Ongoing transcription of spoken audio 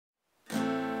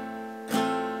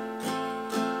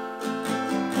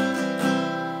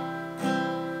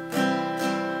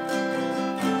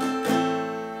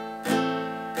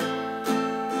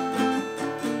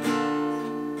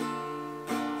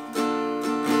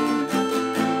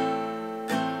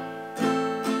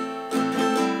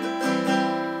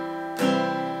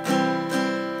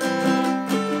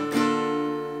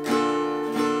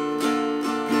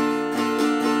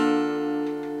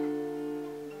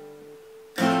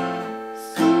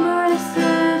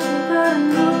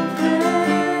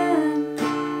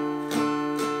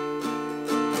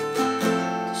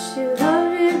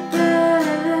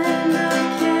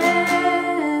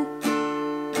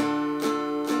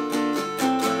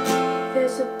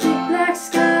a big black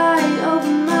sky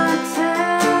over my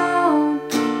town.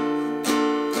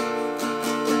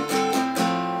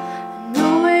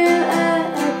 Nowhere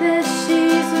that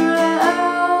she's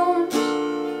around.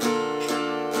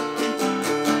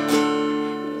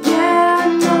 Yeah, I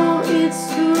know it's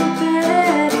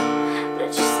stupid, but I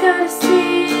just gotta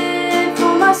see it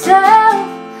for myself.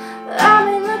 I'm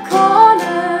in the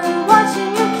corner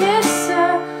watching you kiss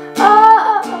her.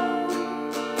 Oh,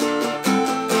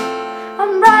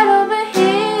 I'm right over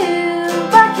here.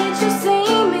 Why can't you see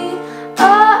me? Oh,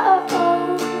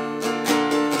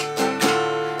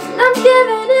 and I'm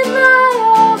giving it my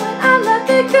all, but I'm not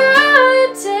the girl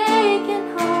you're taking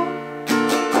home.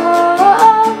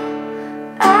 Oh,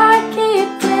 I keep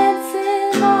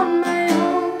dancing on my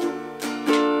own.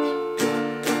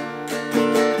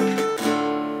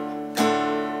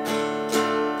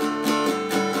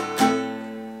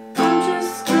 I'm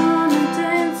just gonna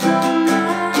dance all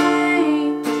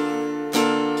night.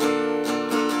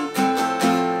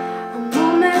 I'm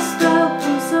all messed up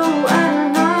and so out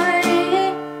of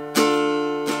night.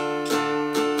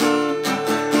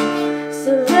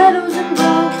 Stilettos and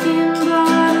broken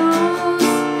bottles,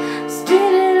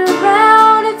 spinning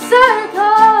around in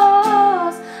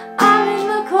circles. I'm in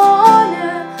the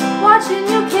corner watching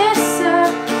you kiss her.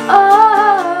 Oh,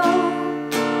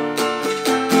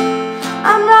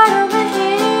 I'm right over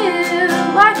here.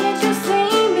 Why can't you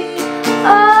see me?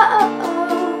 Oh,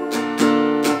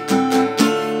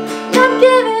 I'm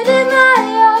giving it my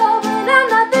all, but I'm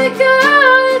not the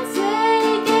girl you're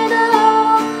taking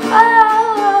home. Oh,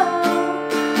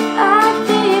 I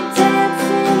keep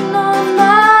dancing on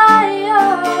my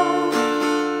own.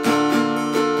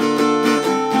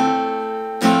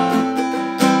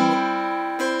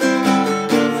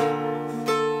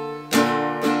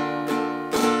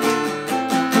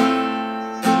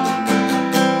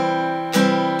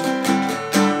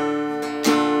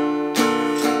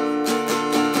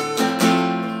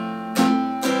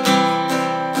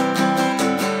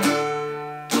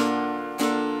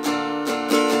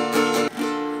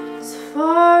 It's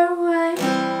far away,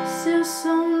 still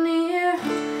so near.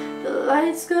 The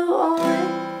lights go on,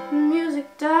 the music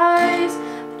dies,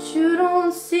 but you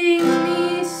don't see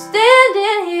me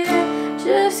standing here.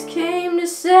 Just came to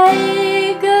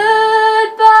say goodbye.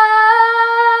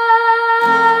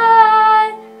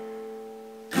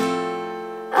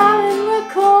 I'm in the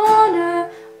corner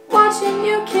watching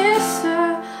you kiss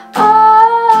her. Oh,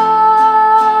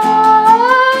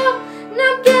 and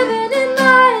I'm giving it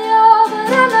my all,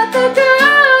 but I'm not the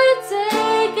girl you're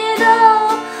taking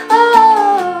home.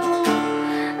 Oh,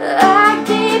 I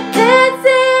keep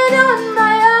dancing on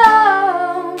my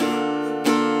own.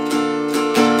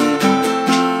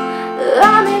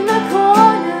 I'm in the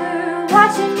corner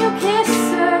watching you kiss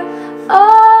her.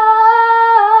 Oh,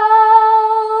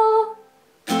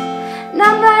 and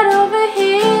I'm right over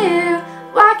here.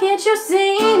 Why can't you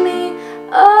see me?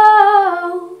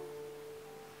 Oh,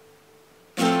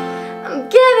 I'm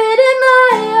giving it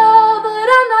my all, but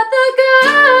I'm not the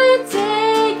girl you're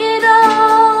taking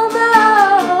home.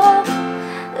 Oh,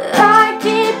 I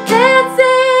keep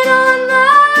dancing on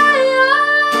my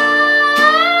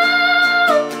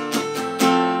own.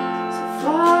 So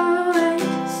far away,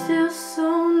 still so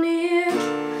near.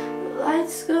 The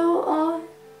lights go on,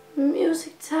 the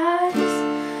music dies,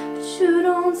 but you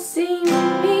don't see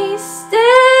me standing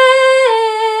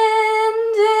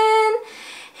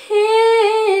here.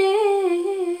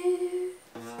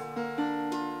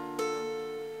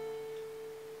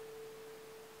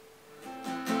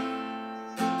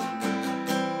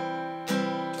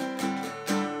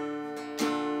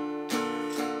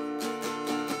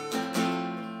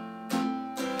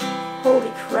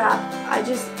 Holy crap, I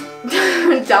just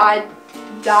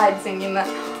died singing that.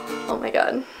 Oh my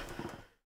god.